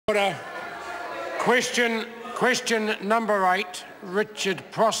Order. Question number 8, Richard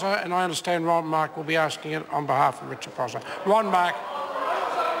Prosser, and I understand Ron Mark will be asking it on behalf of Richard Prosser. Ron Mark.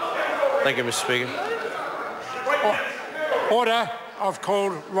 Thank you, Mr. Speaker. Order. I've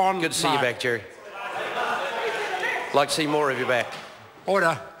called Ron Good to see Mark. you back, Jerry. Like to see more of you back.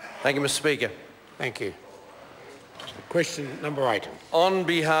 Order. Thank you, Mr. Speaker. Thank you. Question number 8. On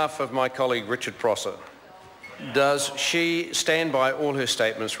behalf of my colleague Richard Prosser, does she stand by all her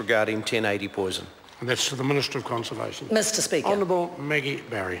statements regarding 1080 poison? And that's to the Minister of Conservation. Mr. Speaker. Honourable Maggie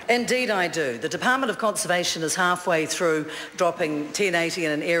Barry. Indeed I do. The Department of Conservation is halfway through dropping 1080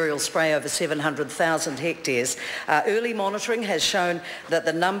 in an aerial spray over 700,000 hectares. Early monitoring has shown that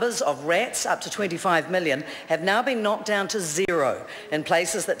the numbers of rats, up to 25 million, have now been knocked down to 0 in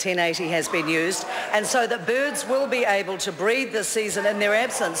places that 1080 has been used, and so that birds will be able to breed this season in their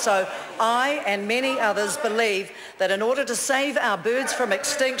absence. So I and many others believe that in order to save our birds from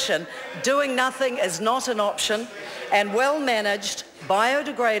extinction, doing nothing is not an option, and well-managed,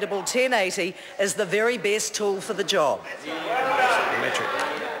 biodegradable 1080 is the very best tool for the job.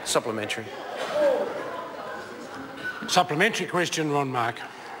 Supplementary. Supplementary question, Ron Mark.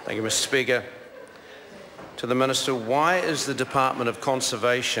 Thank you, Mr. Speaker. To the Minister, why is the Department of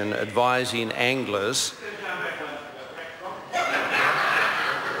Conservation advising anglers...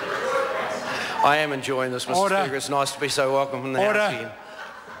 I am enjoying this, Mr. Speaker. It's nice to be so welcome in the House again.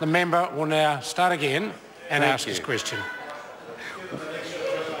 The member will now start again and ask his question.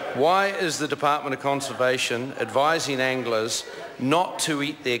 Why is the Department of Conservation advising anglers not to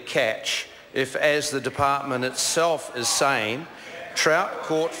eat their catch if, as the department itself is saying, trout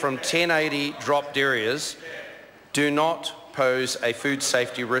caught from 1080 dropped areas do not pose a food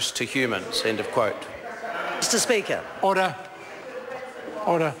safety risk to humans? End of quote. Mr. Speaker. Order.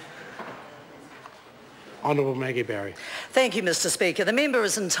 Order. Honourable Maggie Barry. Thank you, Mr. Speaker. The member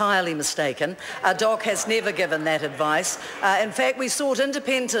is entirely mistaken. DOC has never given that advice. In fact, we sought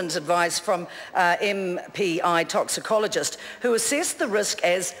independent advice from MPI toxicologist who assessed the risk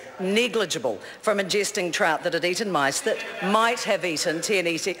as negligible from ingesting trout that had eaten mice that might have eaten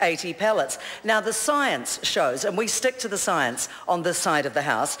 1080 pellets. Now, the science shows, and we stick to the science on this side of the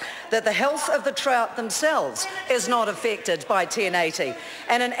House, that the health of the trout themselves is not affected by 1080.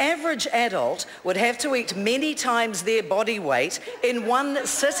 And an average adult would have to eat many times their body weight in one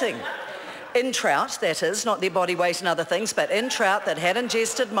sitting. In trout, that is, not their body weight and other things, but in trout that had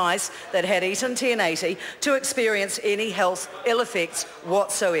ingested mice that had eaten 1080 to experience any health ill effects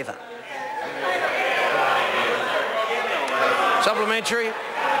whatsoever. Supplementary.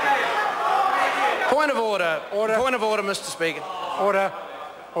 Point of order. Point of order, Mr. Speaker.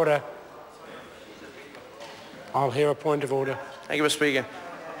 Order. I'll hear a point of order. Thank you, Mr. Speaker.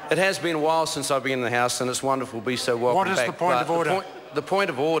 It has been a while since I've been in the House, and it's wonderful to be so welcome back. What is the point of order? The point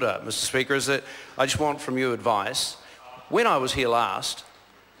of order, Mr. Speaker, is that I just want from you advice. When I was here last,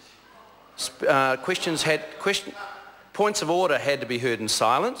 points of order had to be heard in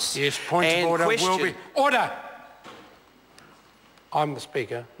silence. Yes, points of order will be... Order! I'm the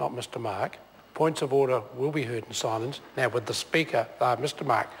Speaker, not Mr. Mark. Points of order will be heard in silence. Now, would the Speaker, Mr.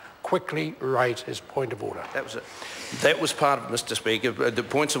 Mark, quickly raise his point of order? That was it. That was part of it, Mr. Speaker. The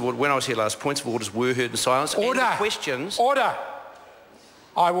points of order, when I was here last, points of orders were heard in silence. Order! And the questions... Order!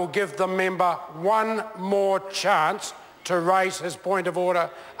 I will give the member one more chance to raise his point of order.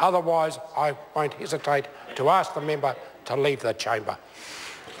 Otherwise, I won't hesitate to ask the member to leave the chamber.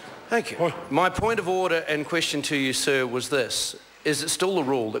 Thank you. My point of order and question to you, sir, was this. Is it still the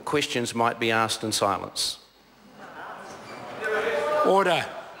rule that questions might be asked in silence? Order.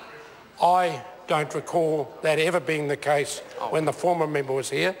 I don't recall that ever being the case when the former member was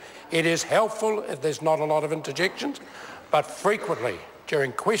here. It is helpful if there's not a lot of interjections, but frequently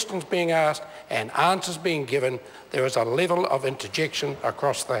during questions being asked and answers being given, there is a level of interjection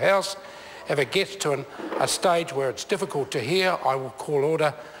across the House. If it gets to a stage where it's difficult to hear, I will call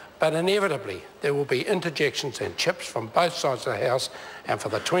order, but inevitably there will be interjections and chips from both sides of the House, and for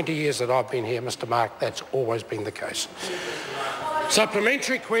the 20 years that I've been here, Mr. Mark, that's always been the case.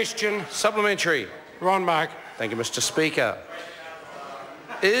 Supplementary question. Supplementary. Ron Mark. Thank you, Mr. Speaker.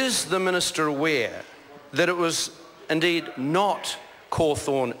 Is the Minister aware that it was indeed not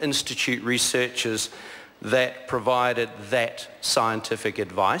Cawthorne Institute researchers that provided that scientific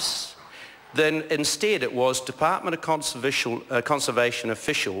advice? Then instead it was Department of Conservation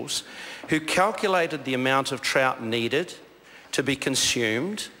officials who calculated the amount of trout needed to be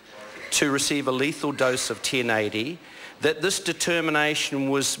consumed to receive a lethal dose of 1080, that this determination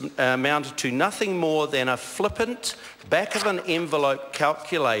was amounted to nothing more than a flippant back of an envelope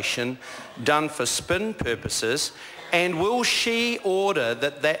calculation done for spin purposes, And will she order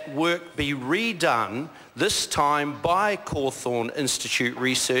that that work be redone, this time by Cawthorne Institute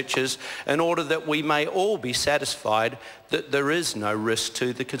researchers, in order that we may all be satisfied that there is no risk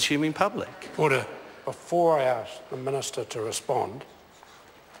to the consuming public? Order. Before I ask the Minister to respond,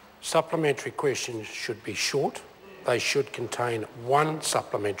 supplementary questions should be short. They should contain one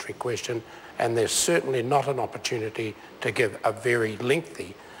supplementary question, and there's certainly not an opportunity to give a very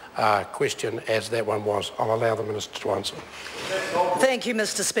lengthy question as that one was. I'll allow the Minister to answer. Thank you,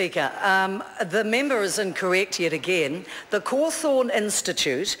 Mr Speaker. The member is incorrect yet again. The Cawthorne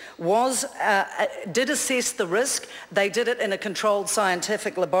Institute did assess the risk. They did it in a controlled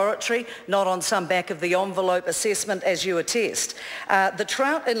scientific laboratory, not on some back of the envelope assessment as you attest. The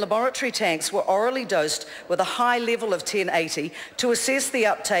trout in laboratory tanks were orally dosed with a high level of 1080 to assess the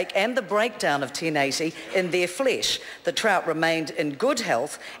uptake and the breakdown of 1080 in their flesh. The trout remained in good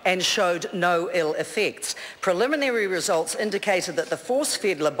health and showed no ill effects. Preliminary results indicated that the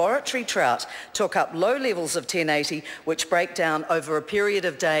force-fed laboratory trout took up low levels of 1080, which break down over a period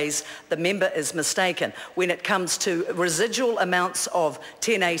of days. The member is mistaken. When it comes to residual amounts of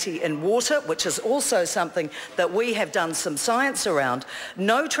 1080 in water, which is also something that we have done some science around,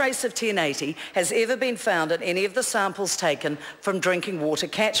 no trace of 1080 has ever been found in any of the samples taken from drinking water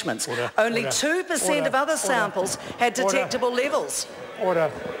catchments. Only 2% of other samples had detectable levels.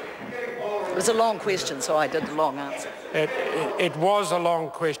 Order. It was a long question, so I did a long answer. It was a long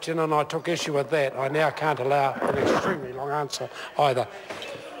question, and I took issue with that. I now can't allow an extremely long answer either.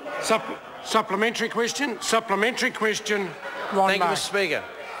 Supplementary question? Supplementary question, Ron Thank you, Mark. Mr Speaker.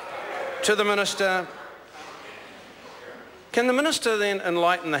 To the Minister, can the Minister then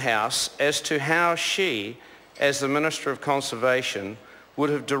enlighten the House as to how she, as the Minister of Conservation, would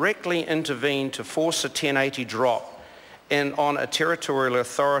have directly intervened to force a 1080 drop on a territorial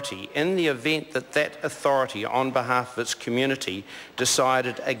authority in the event that that authority, on behalf of its community,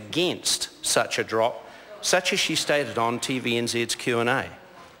 decided against such a drop, such as she stated on TVNZ's Q&A?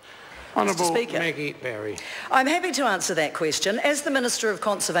 Honourable Speaker, Maggie Barry. I'm happy to answer that question. As the Minister of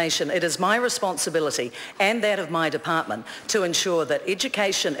Conservation, it is my responsibility and that of my department to ensure that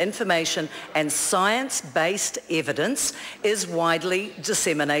education, information and science-based evidence is widely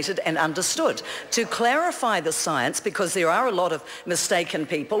disseminated and understood. To clarify the science, because there are a lot of mistaken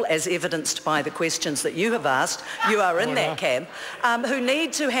people, as evidenced by the questions that you have asked, you are in that camp, who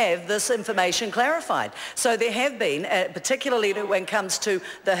need to have this information clarified. So there have been, particularly when it comes to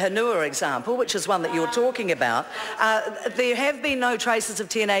the Hanua example, which is one that you're talking about, there have been no traces of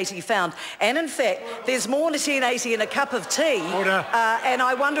 1080 found. And in fact, there's more 1080 in a cup of tea. And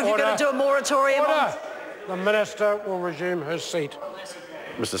I wonder if you're going to do a moratorium on... The Minister will resume her seat.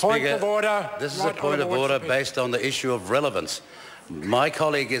 Mr Point Speaker, of order. this is a point of order based on the issue of relevance. My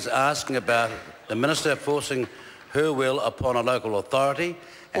colleague is asking about the Minister forcing her will upon a local authority,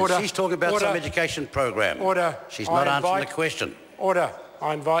 and she's talking about some education program. She's not answering the question.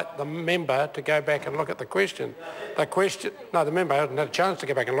 I invite the member to go back and look at the question. No, the member hasn't had a chance to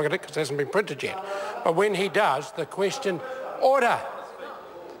go back and look at it because it hasn't been printed yet. But when he does, the question, the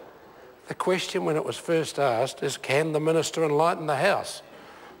question when it was first asked is, can the Minister enlighten the House?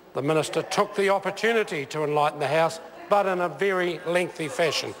 The Minister took the opportunity to enlighten the House, but in a very lengthy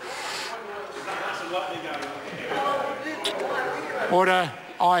fashion. Order.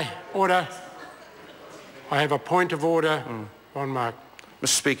 I have a point of order. Ron Mark. Mr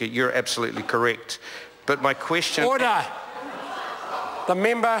Speaker, you're absolutely correct. But my question... Order. The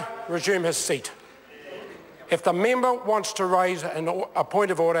member resume his seat. If the member wants to raise a point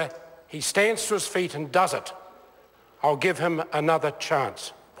of order, he stands to his feet and does it. I'll give him another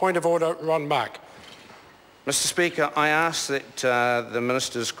chance. Point of order, Ron Mark. Mr Speaker, I ask that the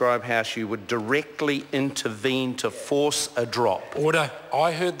Minister describe how she would directly intervene to force a drop. Order.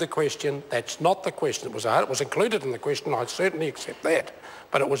 I heard the question. That's not the question that was asked. It was included in the question. I certainly accept that.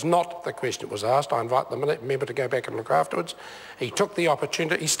 But it was not the question that was asked. I invite the member to go back and look afterwards. He took the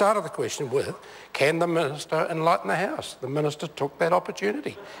opportunity. He started the question with, can the Minister enlighten the House? The Minister took that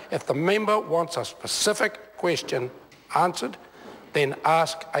opportunity. If the member wants a specific question answered, then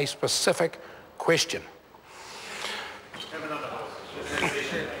ask a specific question.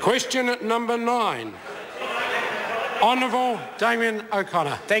 Question number 9. Honourable Damien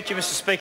O'Connor. Thank you, Mr Speaker.